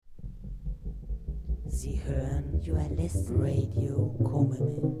Sie hören You are listening Radio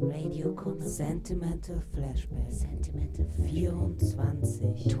Cómeme. Radio Cómeme. Sentimental Flashback. Sentimental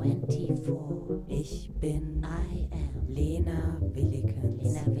 24. 24. Ich bin I am Lena Willikens.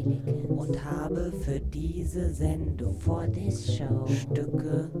 Lena Willikens. Und habe für diese Sendung for this show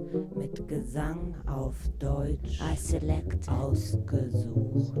Stücke mit Gesang auf Deutsch I select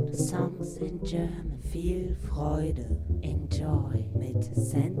ausgesucht. Songs in German. Viel Freude. Enjoy mit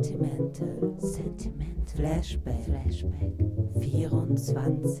Sentimental. Sentimental. Flashback. Flashback.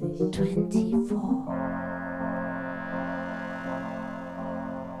 24. 24.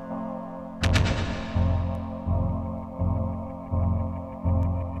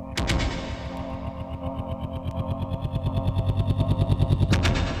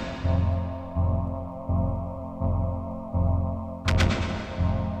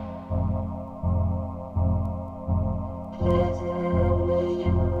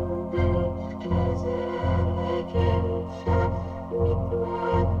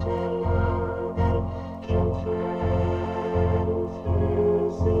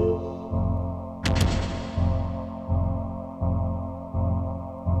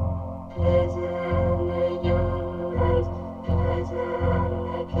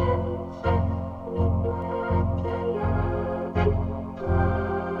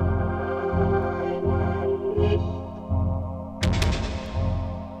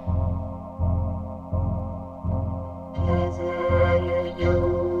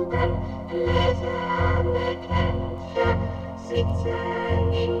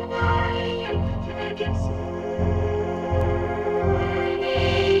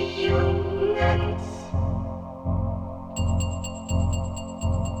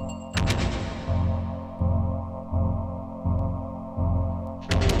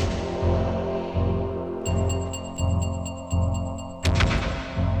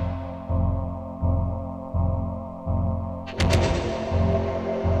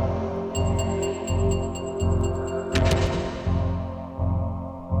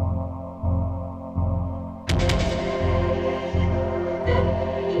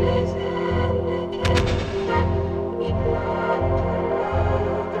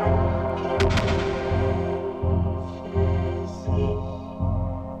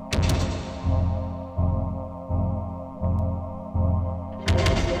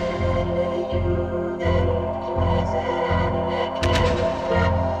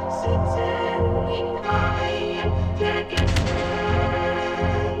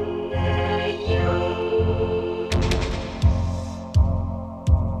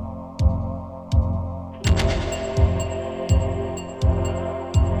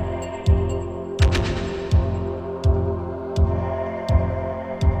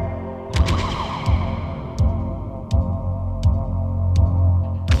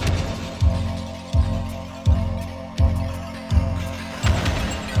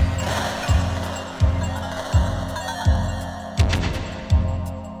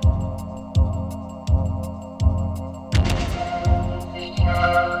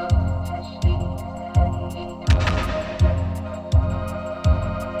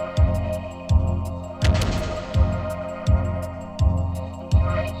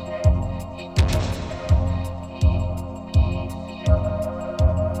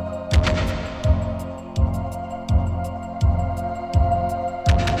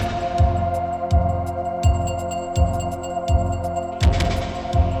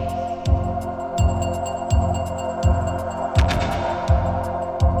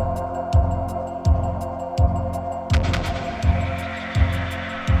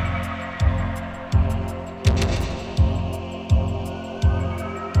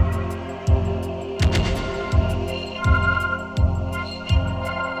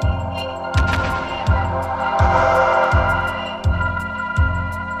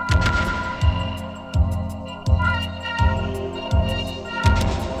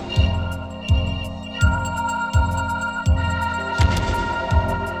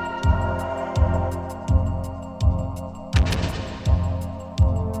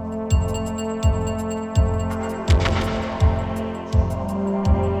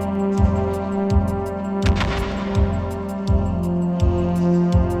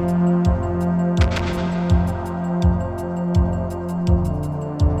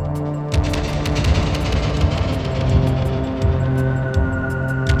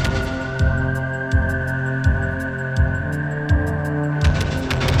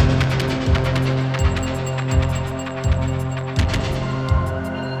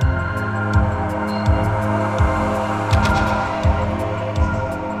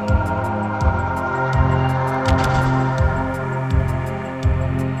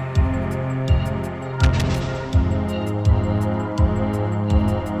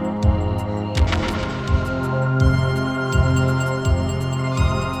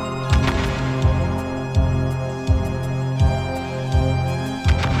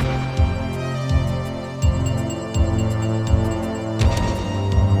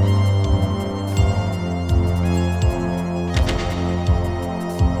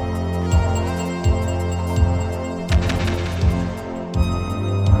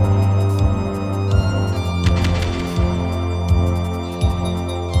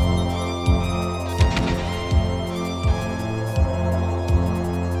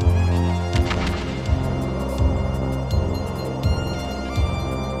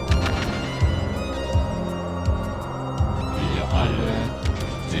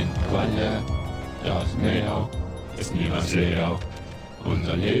 Qualle, das Meer ist niemals leer.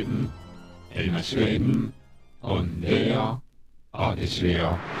 Unser Leben immer schweben und der Ort ist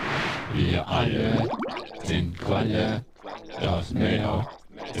schwer. Wir alle sind Qualle, das Meer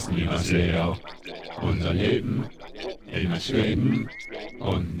ist niemals leer. Unser Leben immer schweben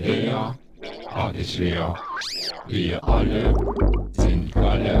und der Ort ist schwer. Wir alle sind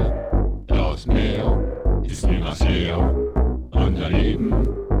Qualle, das Meer ist niemals leer. Unser Leben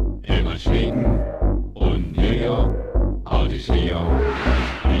immer schweben und der Ort ist schwer.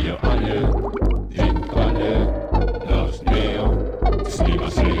 Wir alle sind Qualle, das Meer ist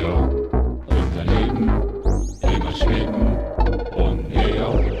niemals leer. Unser Leben immer schweben und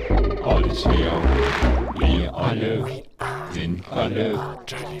der Ort ist schwer. Wir alle sind Qualle,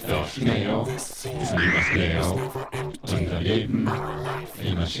 das Meer ist niemals leer. Unser Leben immer schweben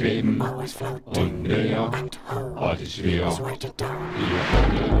und der Ort ist schwer. Wir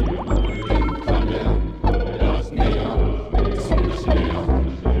alle sind Qualle, das Meer ist niemals leer.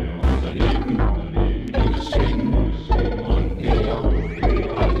 Unser Leben immer schweben und der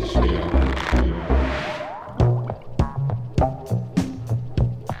Ort ist schwer.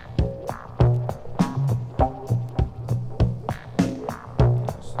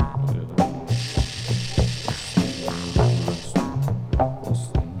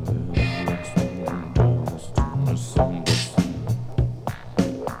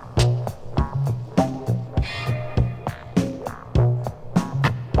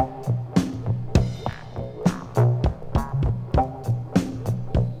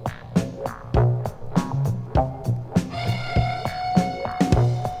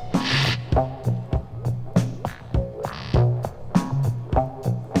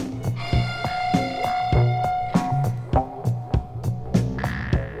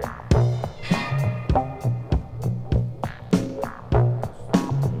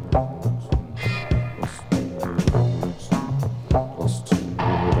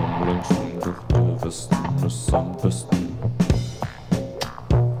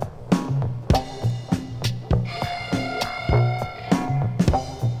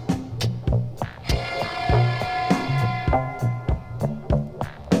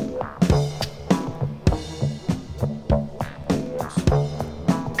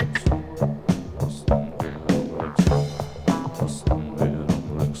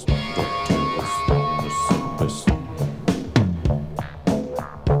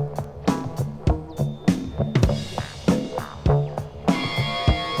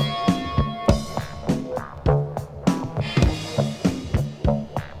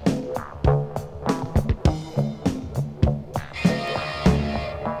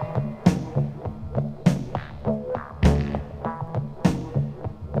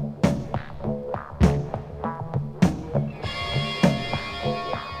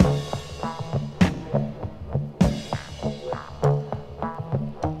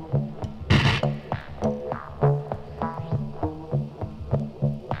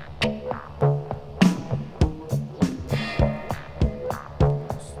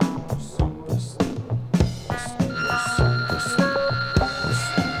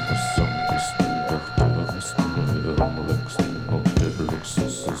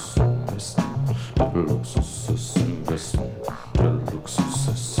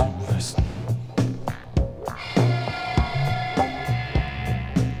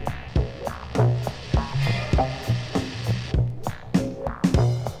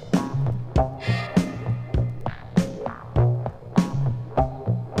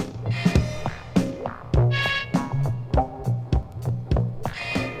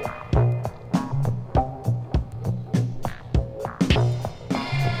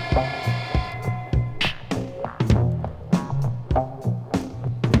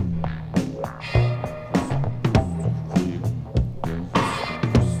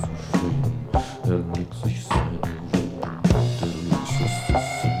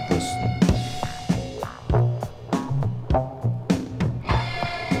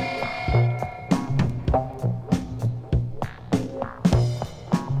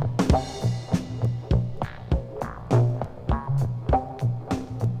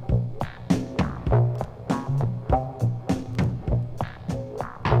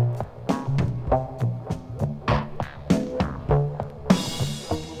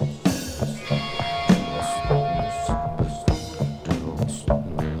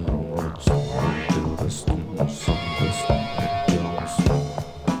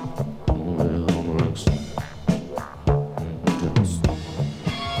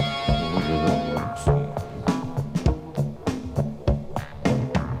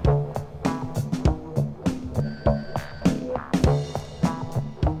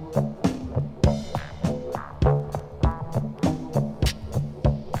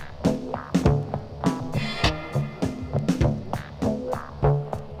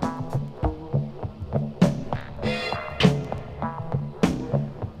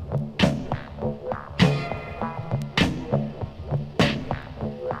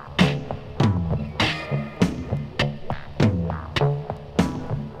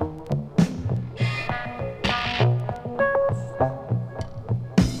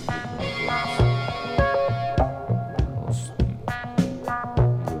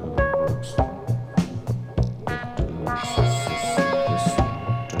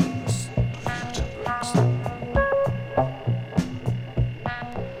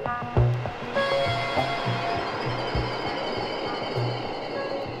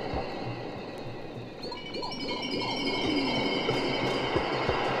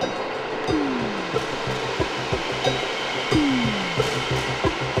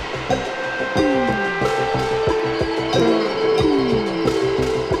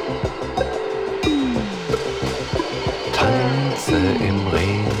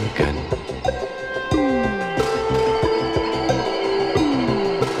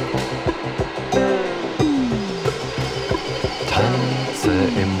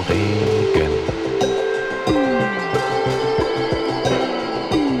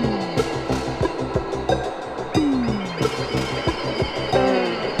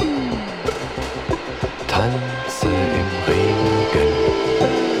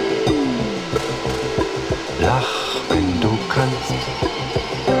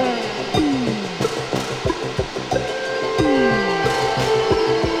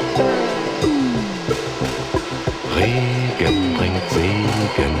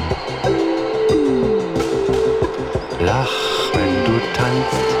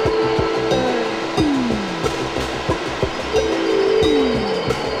 kannst.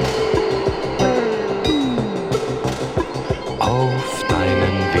 Auf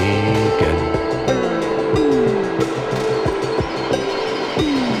deinen Wegen.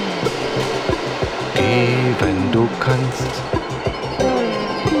 Geh, wenn du kannst.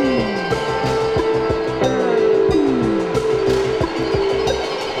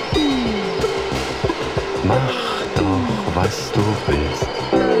 Mach doch, was du willst.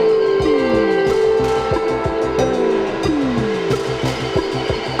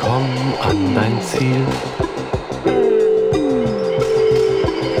 Komm an dein Ziel.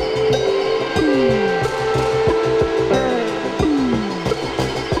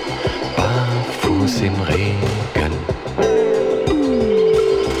 Barfuß im Regen.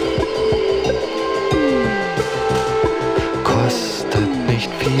 Kostet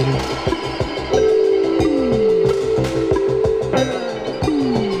nicht viel.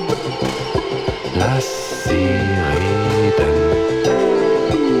 Lass sie reden.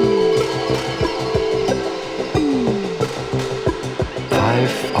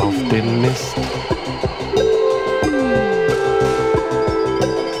 Pfeif auf den Mist.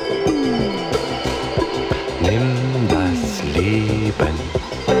 Nimm das Leben.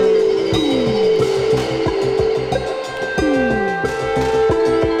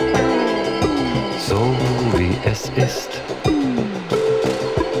 So wie es ist.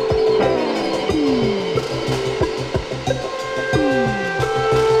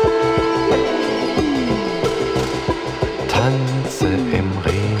 Tanze im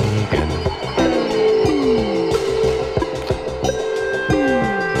Regen.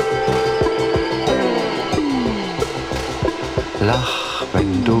 Lach,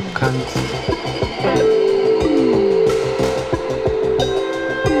 wenn du kannst.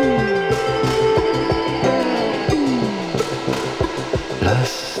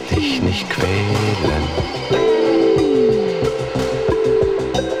 Lass dich nicht quälen.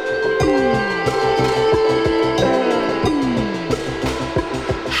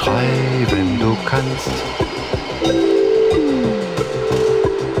 Schrei, wenn du kannst.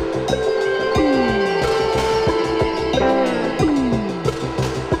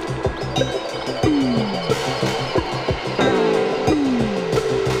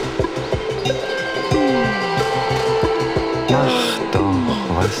 Mach doch,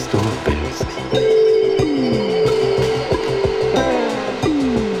 was du willst.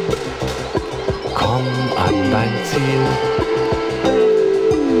 Komm an dein Ziel.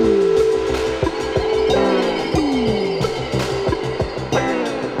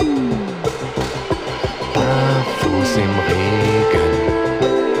 Barfuß im Regen.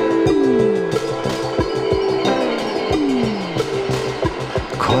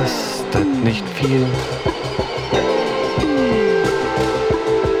 Kostet nicht viel.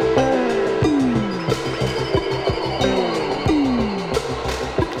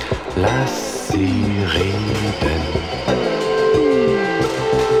 Lass sie reden.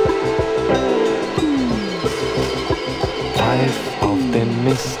 Pfeif auf den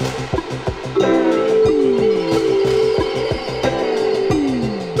Mist.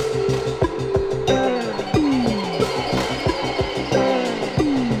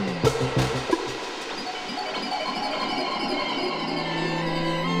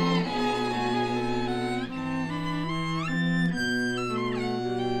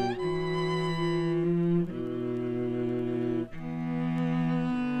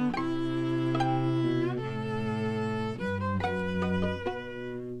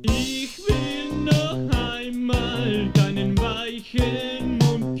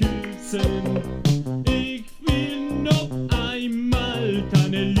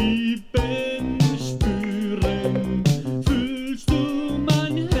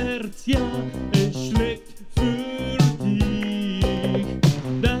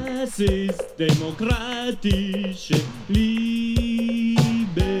 Demokratische Liebe,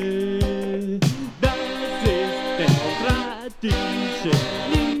 das ist demokratische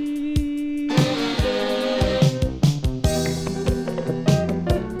Liebe.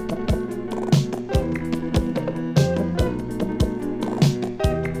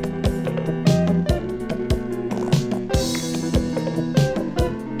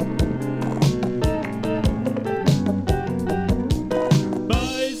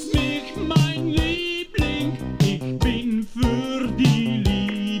 Beiß mich, mein Liebling, ich bin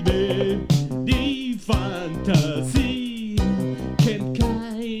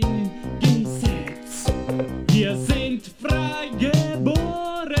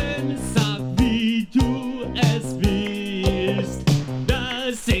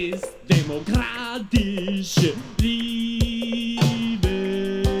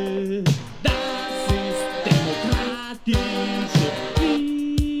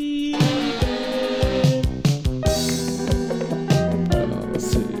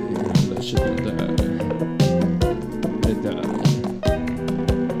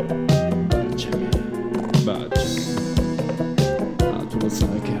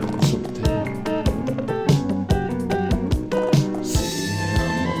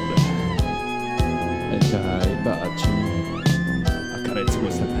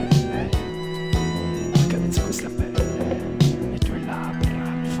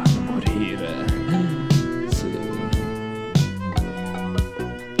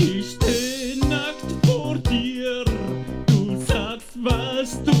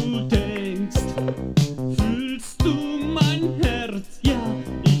was du denkst. Fühlst du mein Herz? Ja,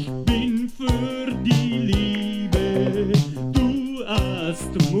 ich bin für die Liebe. Du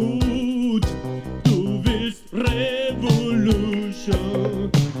hast Mut, du willst Revolution.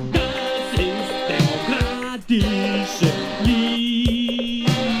 Das ist demokratische Liebe.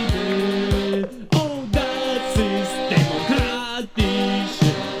 Oh, das ist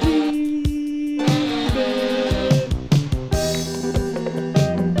demokratische Liebe.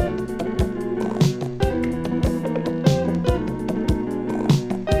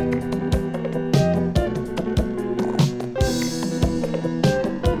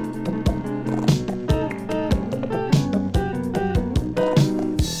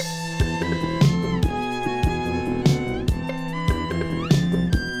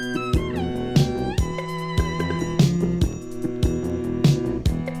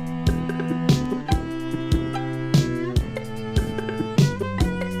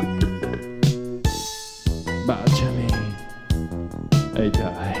 Baciami, e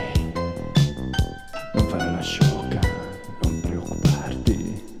dai, non fare la sciocca, non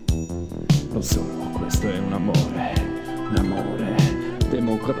preoccuparti. Lo so, questo è un amore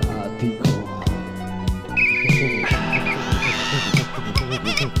democratico.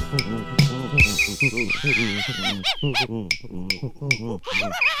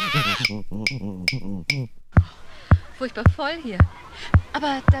 Furchtbar voll hier.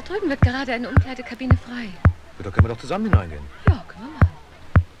 Aber da drüben wird gerade eine Umkleidekabine frei. Ja, da können wir doch zusammen hineingehen. Ja, können wir mal.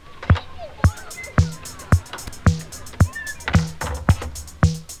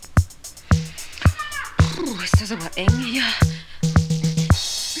 Ist das aber eng hier.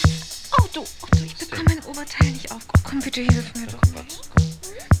 Oh du, ich bekomme mein Oberteil nicht auf. Oh, komm bitte, hilf mir. Komm.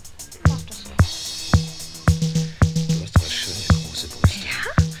 Mach das so. Du hast aber schöne große Brüste. Ja?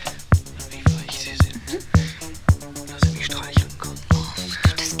 Wie weich sie sind. Lass mich streicheln, komm. Oh, du,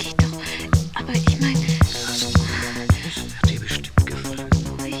 das geht doch. Aber ich meine... Das wird dir bestimmt gefallen.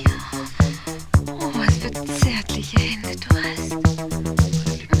 Oh ja. Oh, was für zärtliche Hände du hast.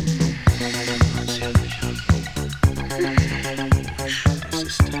 Das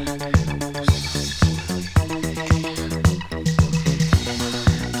ist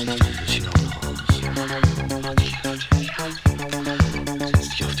setz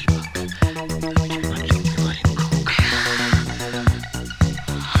dich auf die Bank. Ich will mein Leben über hingucken.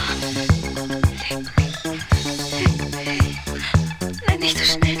 Nein, nicht so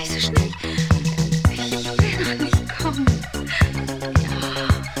schnell, nicht so schnell. Ich will noch nicht kommen. Ja,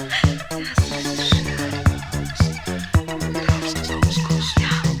 das ist schön.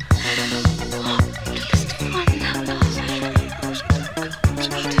 Ja. Oh, du bist wunderbar. Du bist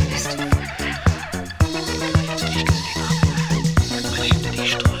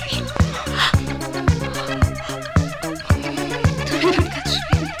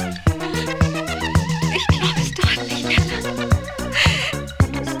Ich glaube, es dauert nicht mehr lange.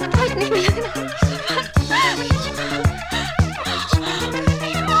 Es dauert nicht mehr lange.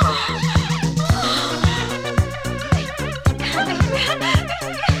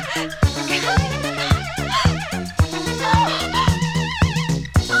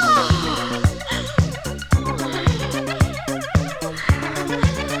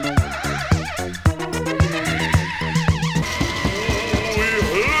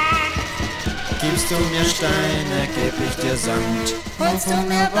 Gibst du mir Steine, geb ich dir Sand. Holst du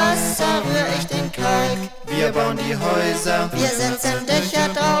mir Wasser, rühr ich den Kalk. Wir bauen die Häuser, wir setzen Dächer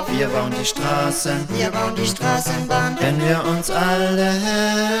drauf. Wir bauen die Straßen, wir bauen die Straßenbahn. Wenn wir uns alle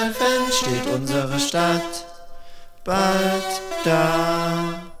helfen, steht unsere Stadt bald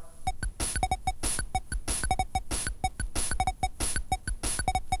da.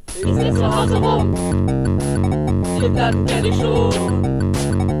 Ich sitz zu Hause rum, im Garten kenn ich schon.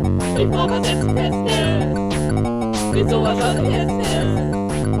 Ich brauch was Essensfestes, wie sowas schon jetzt ist.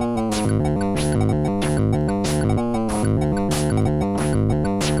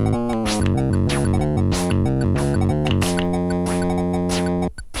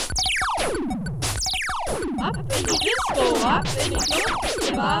 Ab in die Disco, ab in die Club,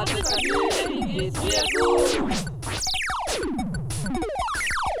 private Vergnügen, wie geht's mir gut.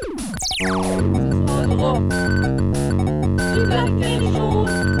 Ich sitz zu Hause rum, im Garten kenn ich schon.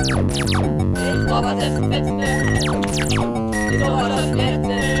 Ich brauch was Essensfestes, wie sowas schon jetzt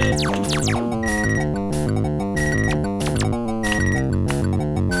ist.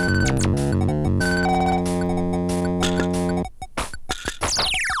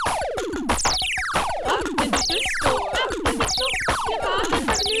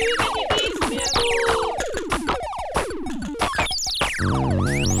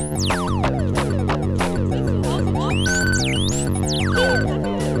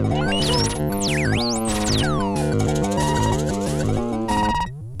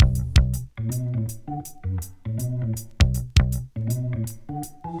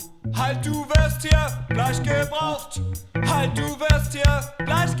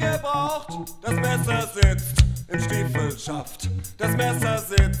 gebraucht. Das Messer sitzt im Stiefelschaft. Das Messer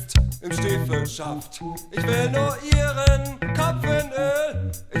sitzt im Stiefelschaft. Ich will nur ihren Kopf in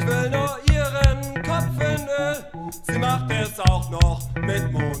Öl. Ich will nur ihren Kopf in Öl. Sie macht es auch noch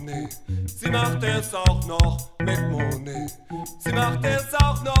mit Monet. Sie macht es auch noch mit Monet. Sie macht es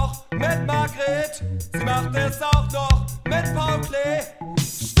auch noch mit Margret. Sie macht es auch noch mit Paul Klee.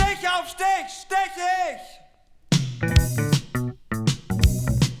 Stich auf Stich, stich ich!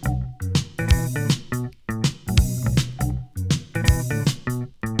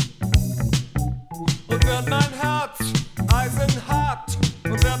 Und wird mein Herz eisenhart.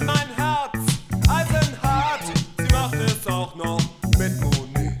 Und wird mein Herz eisenhart. Sie macht es auch noch mit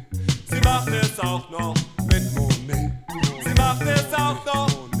Monet. Sie macht es auch noch mit Monet. Sie macht es auch noch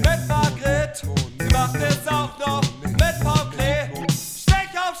mit Margret. Sie macht es auch noch mit Paul Klee.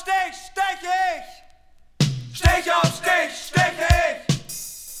 Stich auf Stich, stich ich! Stich auf Stich, stich ich!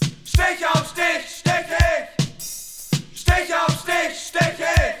 Stich auf Stich, stich ich! Stich auf Stich, stich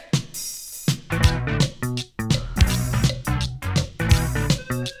ich!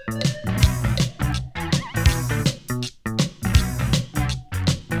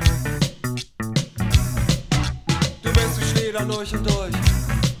 Du bist wie Schledern durch und durch.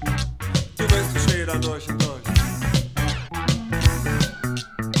 Du bist wie Schledern durch und durch.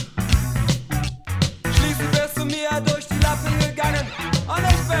 Schließlich bist du mir durch die Lappen gegangen und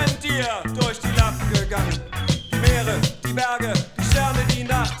ich bin dir durch die Lappen gegangen. Die Meere, die Berge, die Sterne, die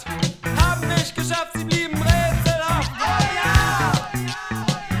Nacht haben nicht geschafft, sie blieben rätselhaft. Oh ja!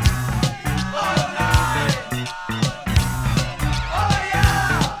 Oh nein! Oh ja!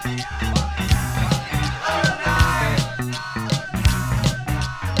 Oh nein!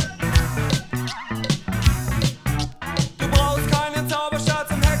 Du brauchst keinen Zauberstab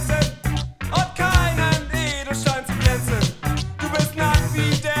zum Hexen und keinen Edelstein zum Glänzen. Du bist nackt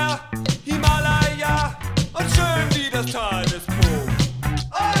wie der Himalaya und schön wie das Tal des Po.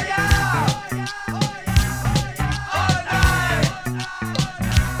 Oh ja! Oh nein!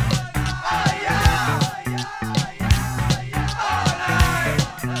 Oh ja! Oh nein!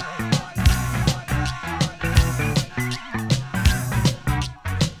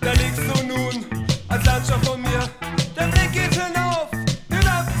 Da liegst du nun als Landschaft von mir. Der Blick geht hinauf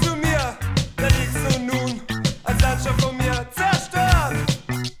zu mir. Da liegst du nun als Landschaft von mir. Zerstört,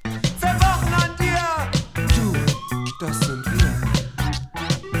 zerbrochen an dir. Du, das sind wir.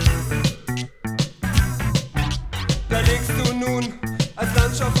 Da liegst du nun als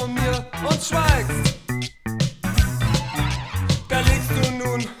Landschaft von mir und schweigst. Da liegst du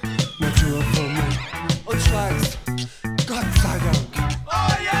nun, Natur von mir, und schweigst. Gott sei Dank.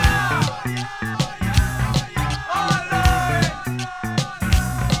 Oh ja! Oh nein!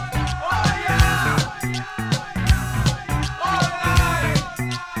 Oh ja! Oh nein!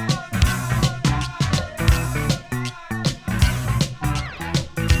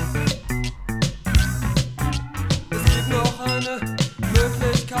 Es gibt noch eine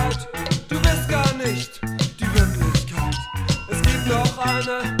Möglichkeit. Du bist gar nicht die Wirklichkeit. Es gibt noch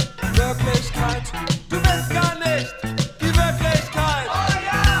eine Möglichkeit. Du bist gar nicht die Wirklichkeit. Oh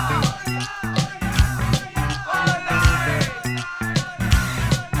ja! Oh nein!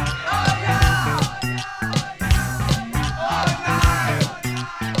 Oh ja! Oh nein!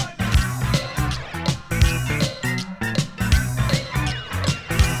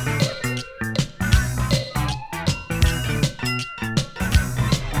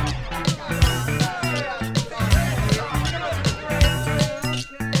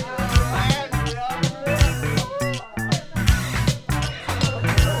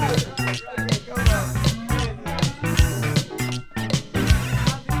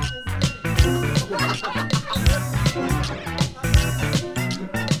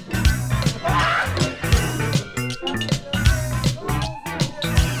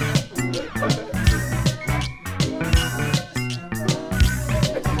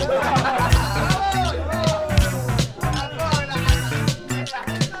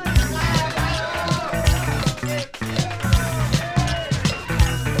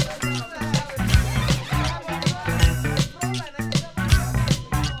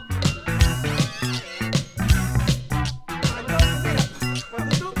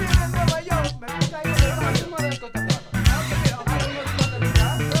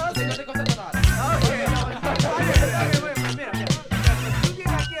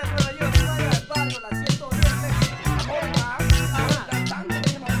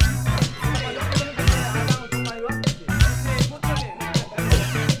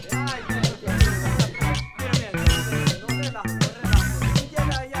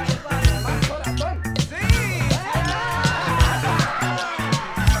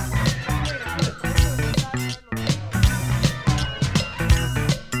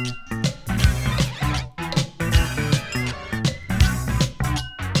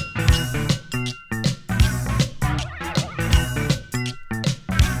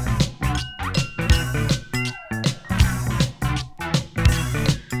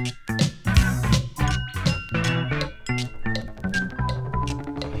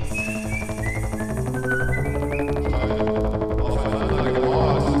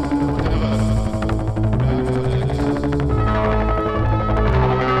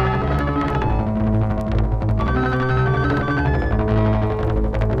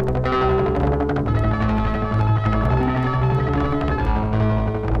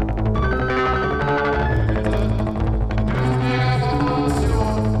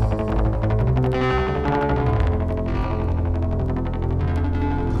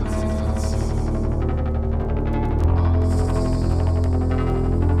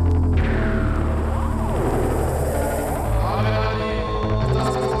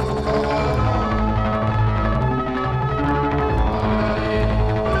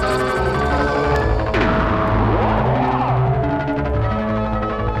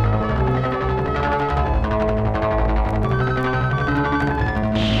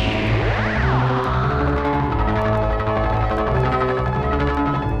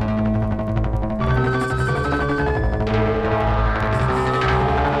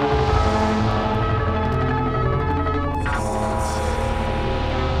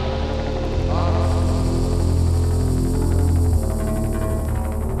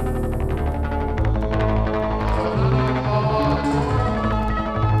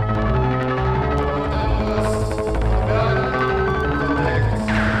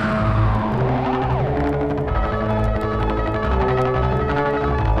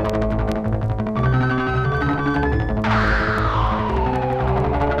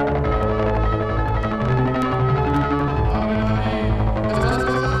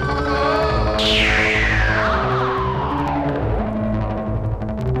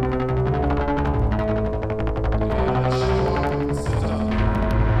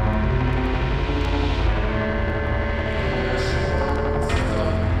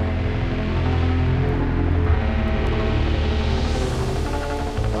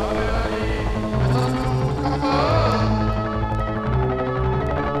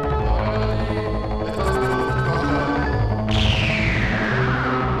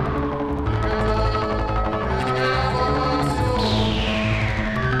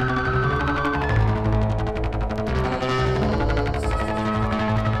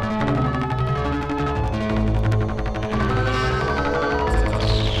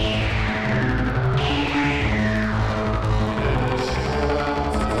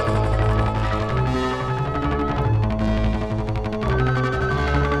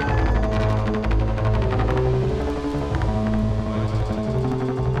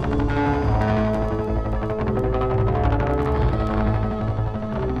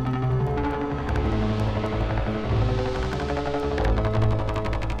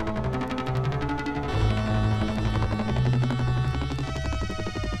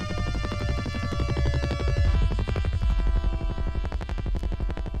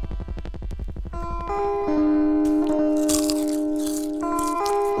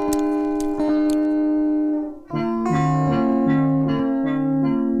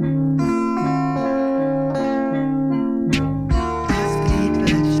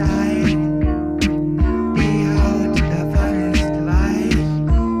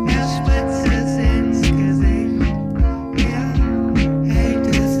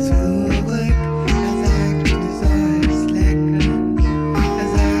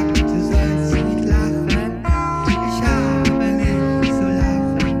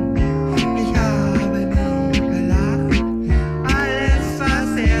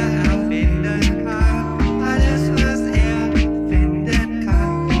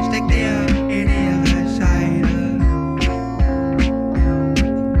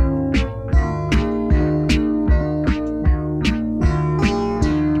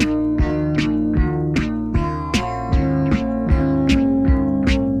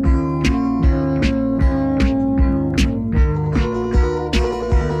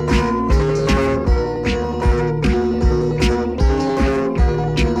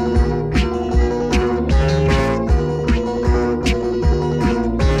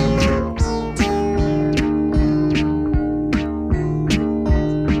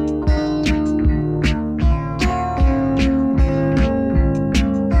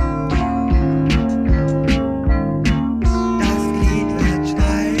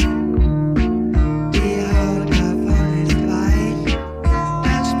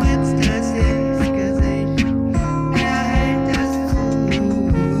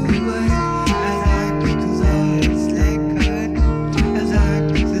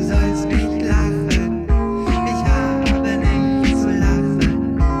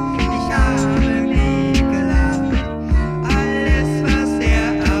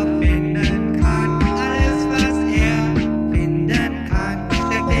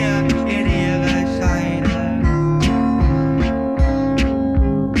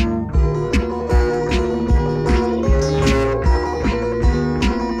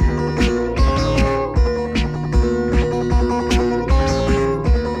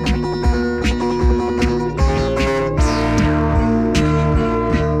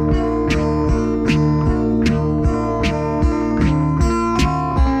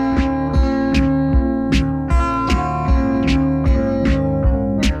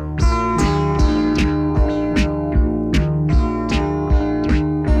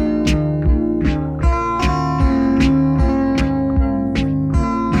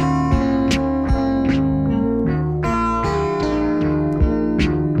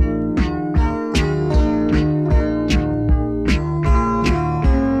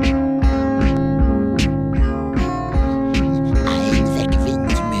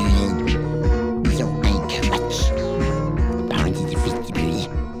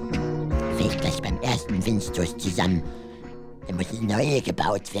 neue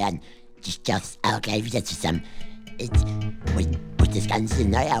gebaut werden. Die stürzt auch gleich wieder zusammen. Jetzt muss das Ganze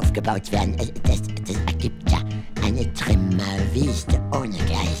neu aufgebaut werden. Das ergibt ja eine Trümmerwüste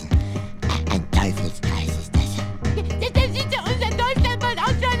ohnegleichen. Ein Teufelskreis ist das. Da sieht ja unser Deutschland bald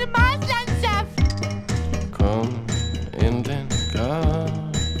aus wie eine Marslandschaft. Komm in den Garten.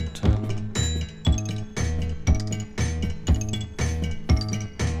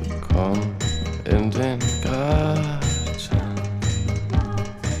 Komm in den Garten.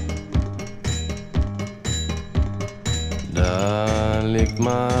 Da liegt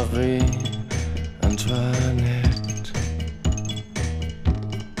Marie Antoinette.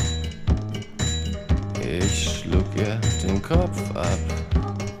 Ich schluck ihr den Kopf ab.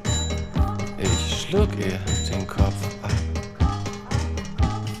 Ich schluck ihr den Kopf ab.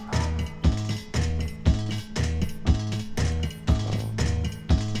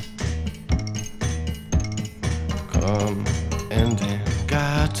 Komm in den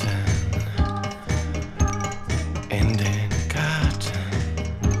Garten. In den Garten.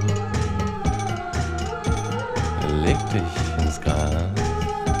 Leg dich ins Gras.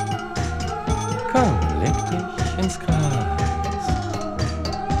 Komm, leg dich ins Gras.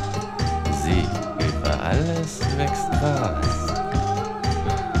 Sieh, über alles wächst Gras.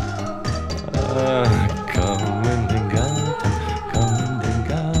 Komm in den Garten, komm in den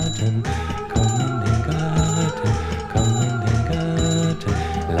Garten, komm in den Garten, komm in den Garten.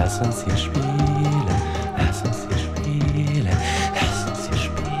 Lass uns hier spielen, lass uns hier spielen, lass uns hier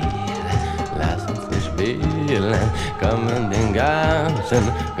spielen, lass uns hier spielen. Komm in den Garten,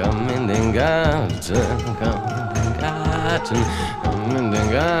 komm in den Garten, komm in den Garten, komm in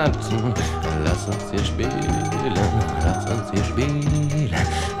den Garten. Lass uns hier spielen, lass uns hier spielen,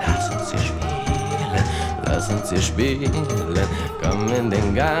 lass uns hier spielen, lass uns hier spielen. Komm in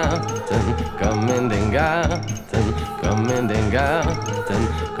den Garten, komm in den Garten, komm in den Garten,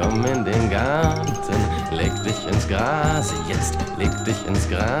 komm in den Garten. Leg dich ins Gras, jetzt leg dich ins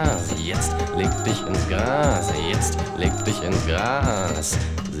Gras, jetzt leg dich ins Gras, jetzt leg dich ins Gras.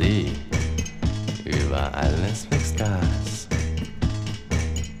 Sieh, über alles wächst Gras.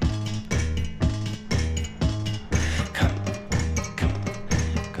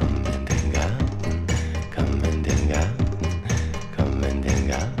 Komm in den Garten, komm in den Garten, komm in den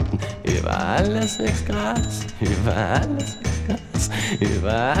Garten. Über alles wächst Gras, über alles wächst Gras,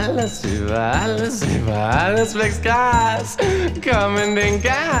 über alles, über alles, über alles wächst Gras. Komm in den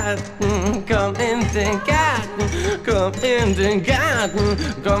Garten, komm in den Garten, komm in den Garten,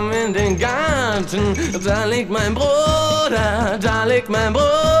 komm in den Garten. Da liegt mein Bruder, da liegt mein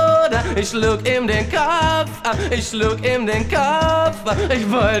Bruder. Ich schluck ihm den Kopf ab, ich schluck ihm den Kopf ab. Ich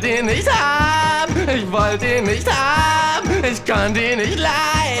wollte ihn nicht haben, ich wollte ihn nicht haben. Ich konnte ihn nicht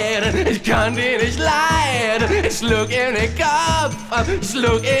leiden, ich konnte ihn nicht leiden. Ich schluck ihm den Kopf ab, ich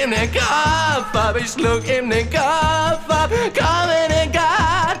schluck ihm den Kopf ab, ich schluck ihm den Kopf ab. Komm in den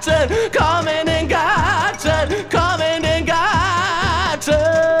Garten, komm in den Garten, komm in den Garten.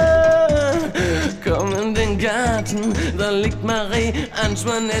 Komm in den Garten, da liegt Marie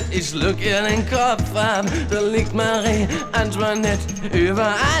Antoinette. Ich schluck ihr den Kopf ab, da liegt Marie Antoinette.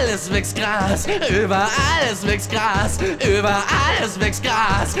 Über alles wächst Gras, über alles wächst Gras, über alles wächst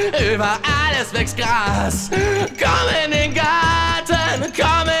Gras, über alles wächst Gras. Komm in den Garten,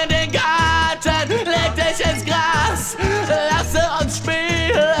 komm in den Garten, leg dich ins Gras, lasse uns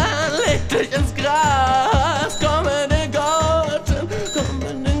spielen, leg dich ins Gras. Komm in den Garten, komm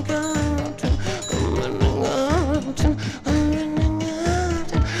in den Garten, komm in den Garten, komm in den Garten, komm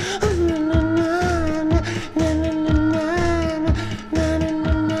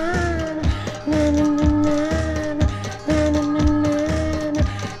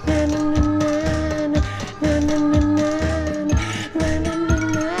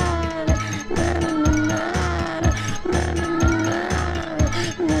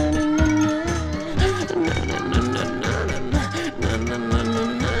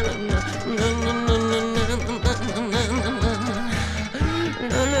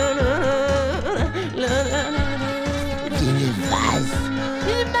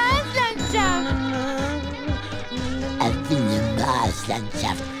in den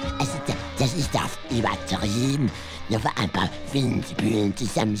Landschaft. Also das ist doch übertrieben. Nur weil ein paar Windbühlen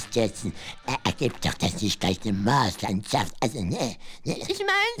zusammenstürzen, ergibt doch das nicht gleich eine Marslandschaft. Also ne. Ich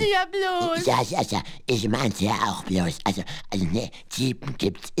meinte ja bloß. Ja, ich meinte ja auch bloß. Also ne, Typen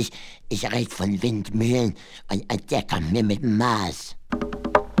gibt's. Ich red von Windmühlen und der kommt mir mit dem Mars.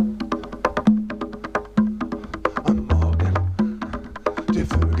 Am Morgen, die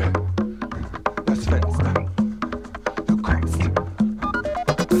Vögel, das Fenster, du kommst,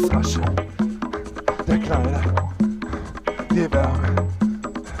 das Rascheln der Kleider, die Wärme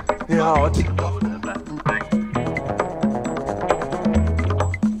die Haut.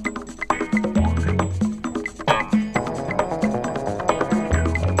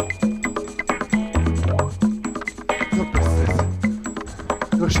 Du bist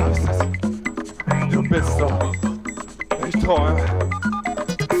es. Du schaffst es. Du bist so. Ich träume.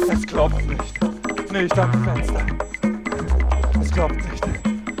 Es klopft nicht am Fenster. Es klopft nicht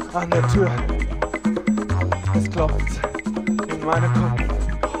an der Tür. Es klopft in meinem Kopf.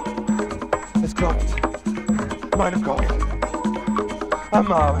 Es klopft in meinem Kopf.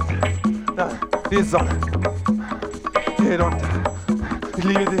 Am Abend, dann die Sonne geht unter. Ich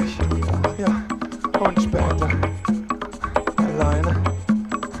liebe dich, ja, und später alleine.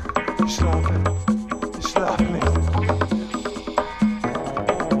 Ich schlafe nicht.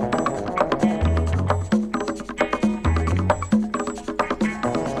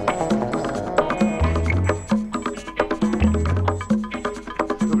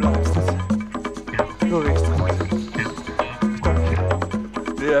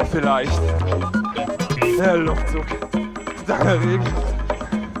 Vielleicht der Luftzug, der Regen,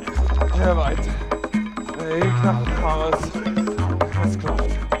 der weite Weg nach Haus. Es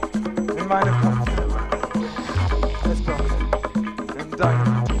klopft in meinem Kopf. Es klopft in deinem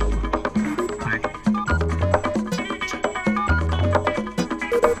Kopf.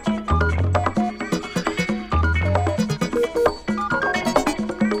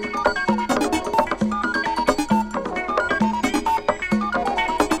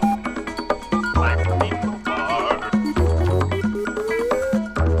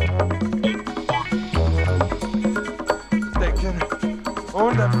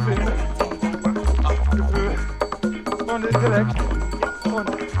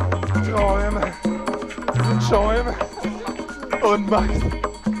 Und Max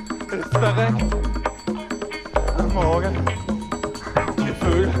ist verreckt. Am Morgen die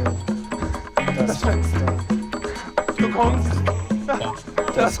Vögel, das Fenster. Du kommst,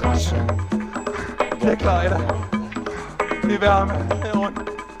 das Rascheln der Kleider, die Wärme und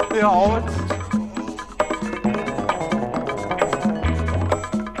die Haut.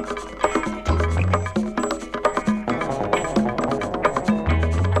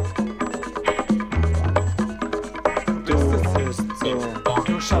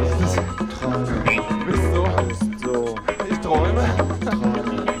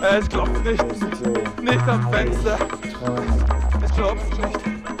 Es klopft nicht am Fenster. Es klopft nicht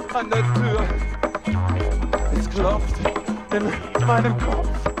an der Tür. Es klopft in meinem Kopf.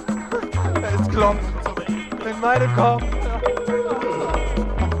 Es klopft in meinem Kopf.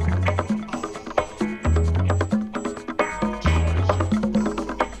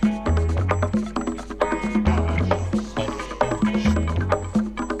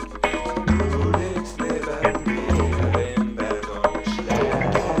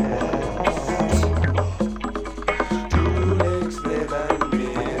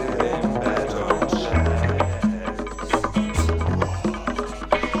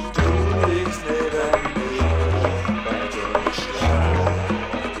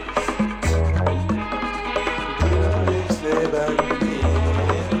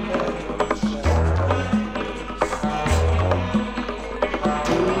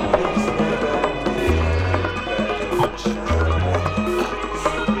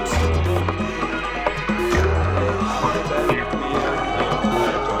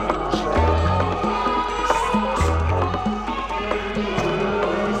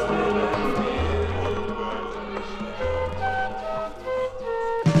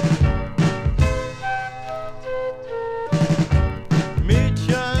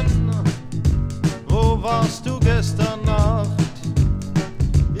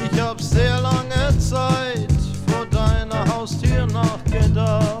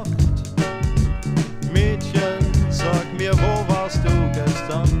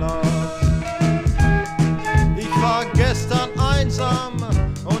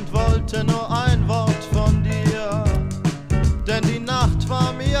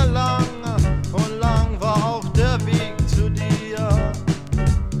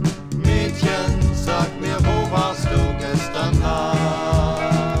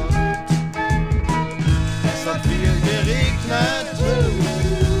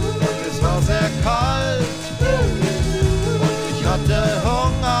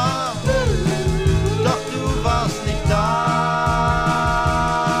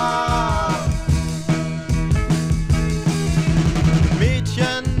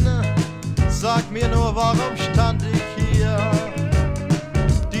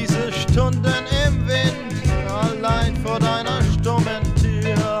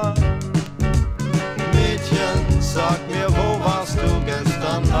 Sag mir, wo warst du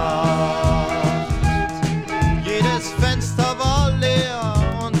gestern Nacht?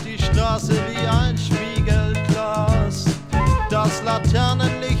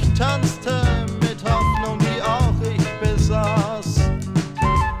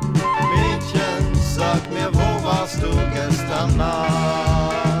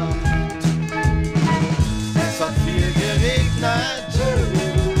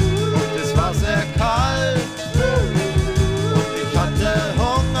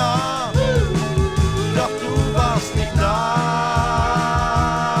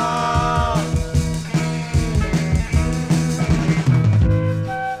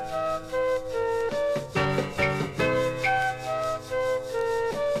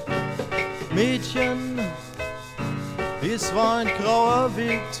 Mädchen, es war ein grauer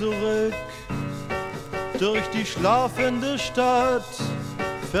Weg zurück, durch die schlafende Stadt,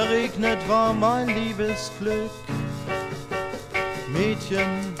 verregnet war mein Liebesglück.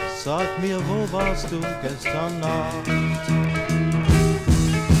 Mädchen, sag mir, wo warst du gestern Nacht?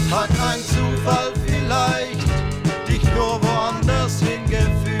 Hat ein Zufall vielleicht dich nur woanders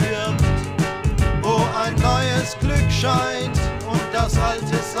hingeführt, wo ein neues Glück scheint und das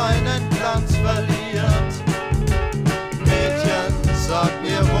alte seinen Glanz verliert? Mädchen, sag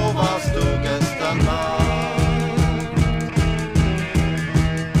mir, wo warst du gestern Nacht?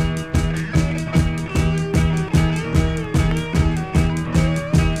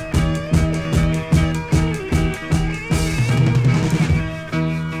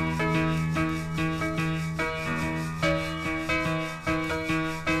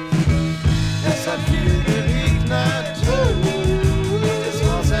 Es hat viel geregnet, es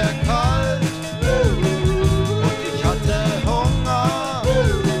war sehr kalt.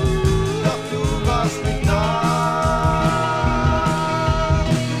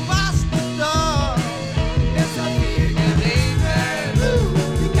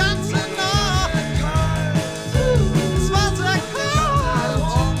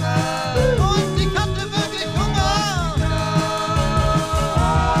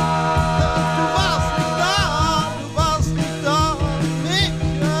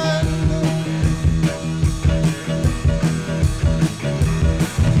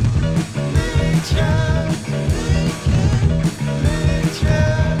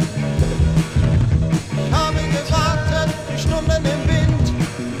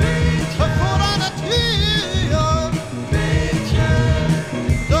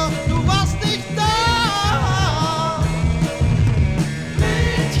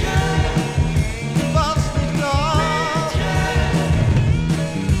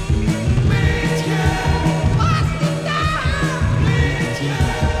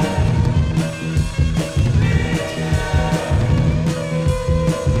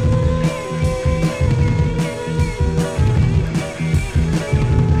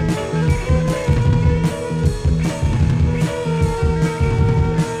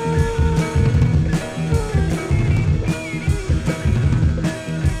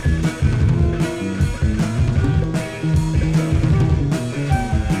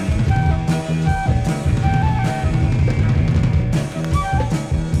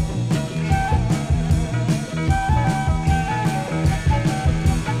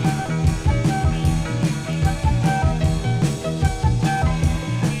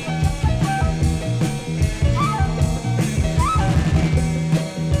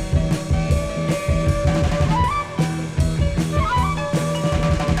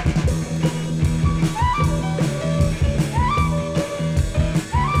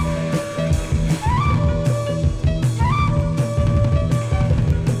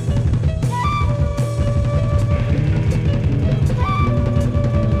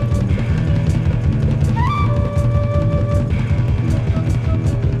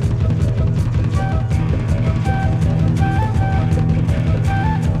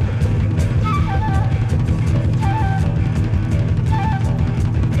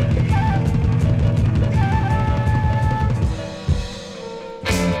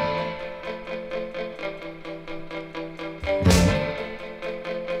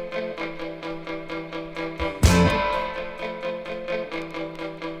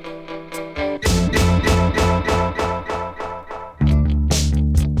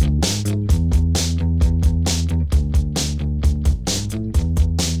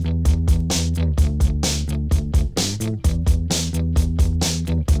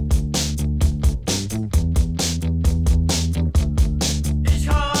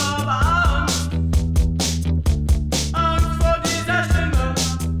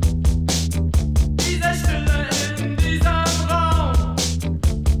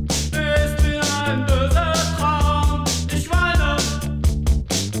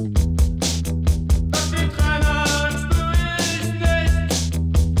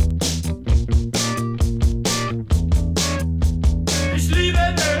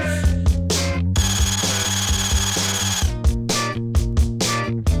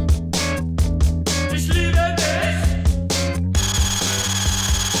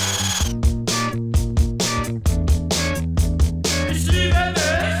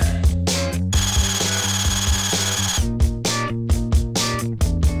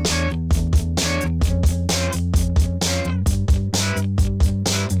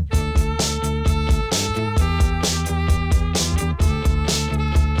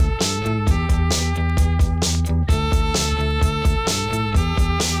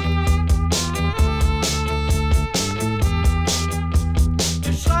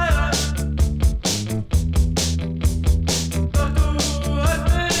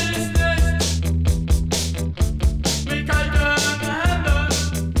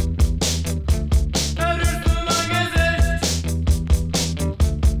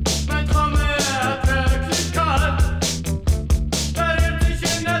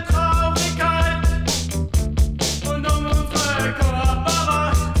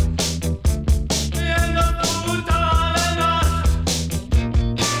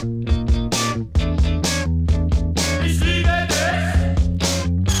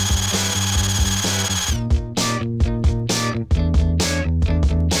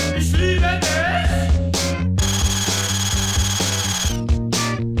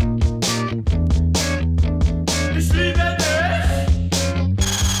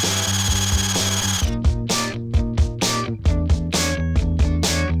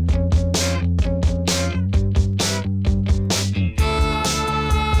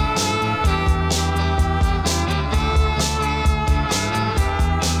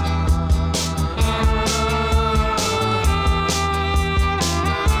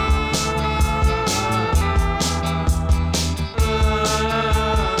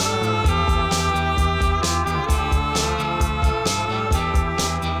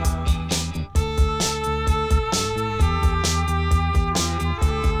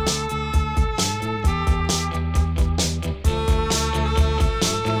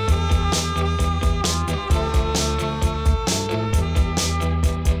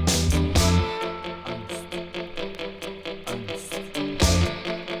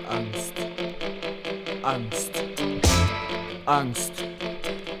 Angst. Angst.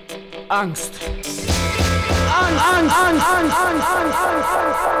 Angst.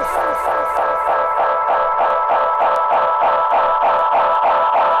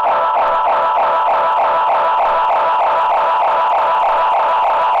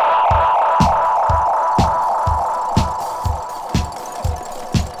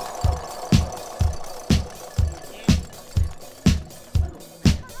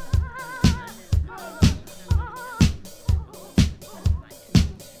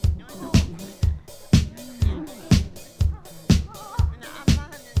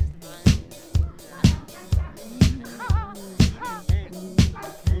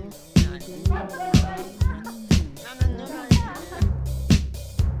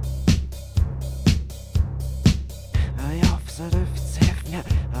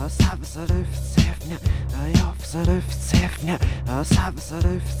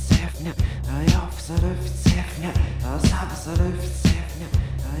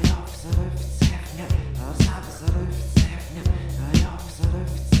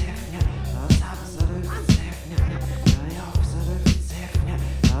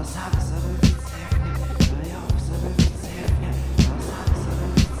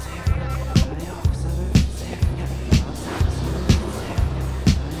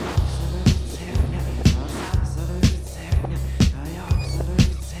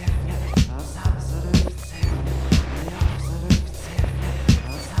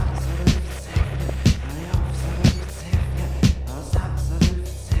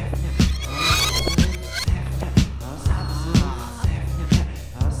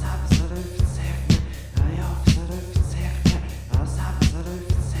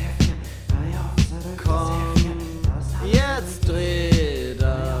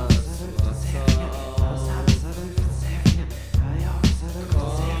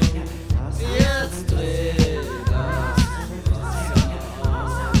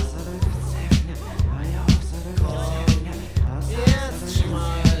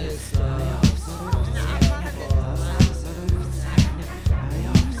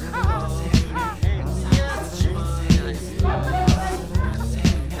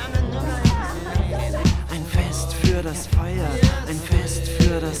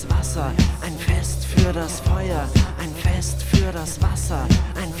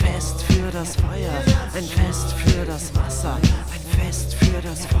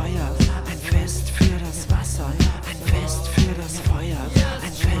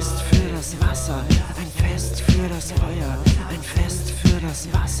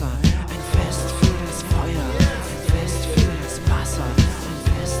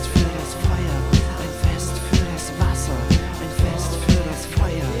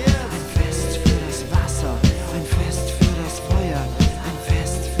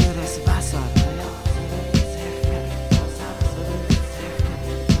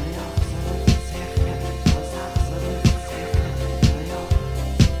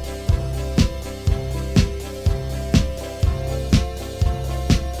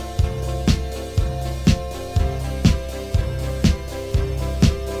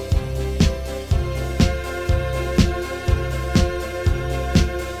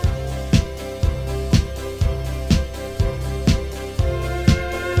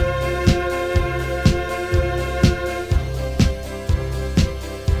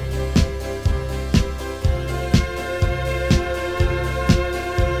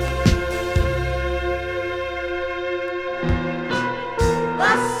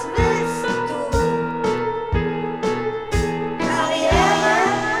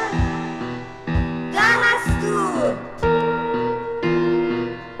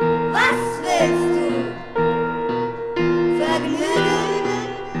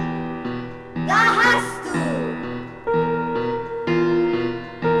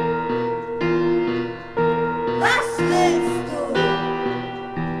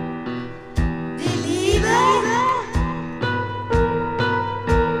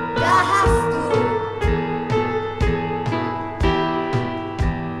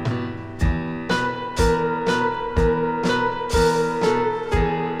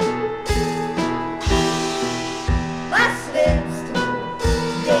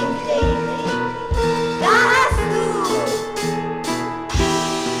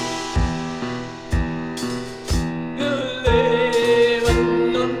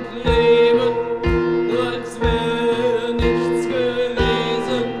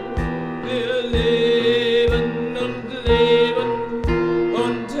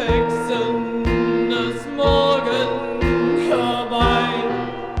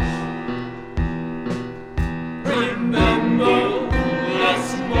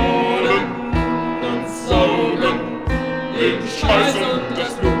 Kreis und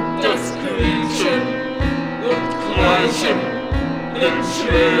das Blut, das Kriechen und Kreischen im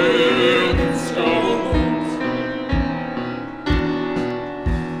Schwebensgrund.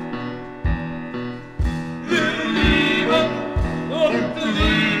 Wir lieben und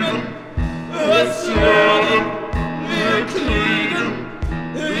lieben, was werden wir kriegen?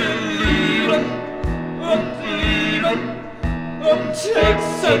 Wir lieben und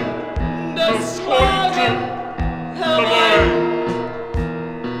hetzen das Heute herbei.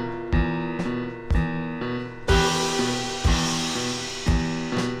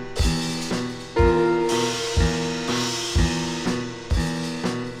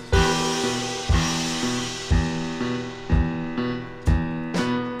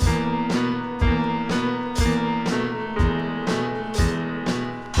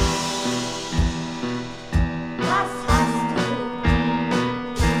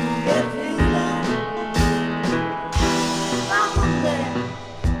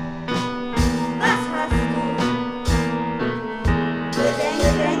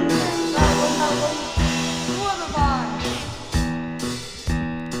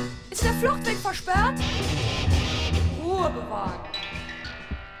 Fluchtweg versperrt? Ruhe bewahren.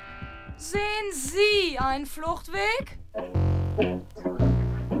 Sehen Sie einen Fluchtweg?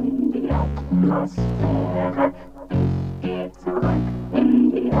 Atmosphäre. Ich geh zurück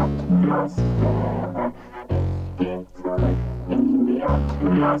in die Atmosphäre. Ich geh zurück in die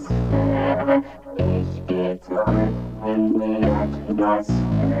Atmosphäre. Ich geh zurück in die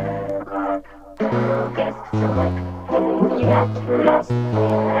Atmosphäre. Du gehst zurück in die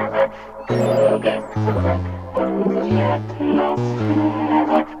Atmosphäre. Du gehst zurück in die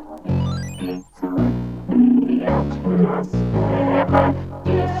Atmosphäre. Ich geh zurück in die Atmosphäre.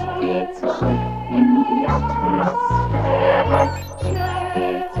 Ich geh zurück in die Atmosphäre. Ich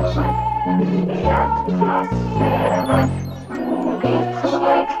geh zurück in die Atmosphäre. Du gehst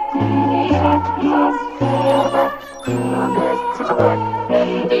zurück in die Atmosphäre. Du gehst zurück in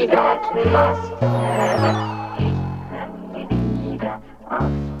die Atmosphäre.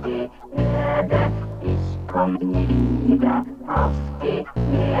 Ich komm nie wieder auf die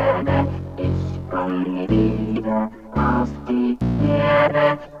Erde. Ich komm nie wieder auf die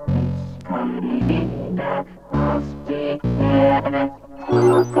Erde. Ich komm nie wieder auf die Erde. Du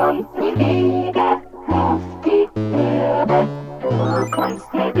kommst nie wieder auf die Erde. Du kommst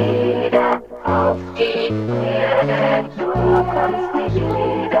nie wieder auf die Erde. Du kommst nie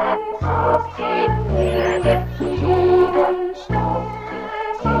wieder auf die Erde. Jeden Stoff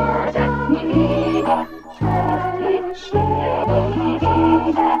Erde, nie wieder auf die Erde, nie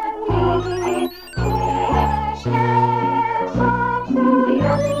wieder auf die Erde.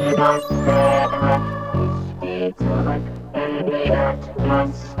 Ich geh zurück in die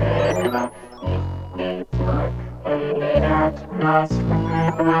Atmosphäre. Ich geh zurück in die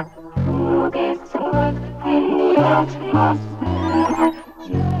Atmosphäre. Du gehst zurück in die Atmosphäre.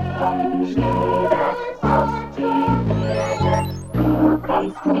 Ich komm wieder auf die Erde. Du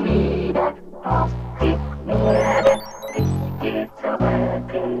kommst nie wieder auf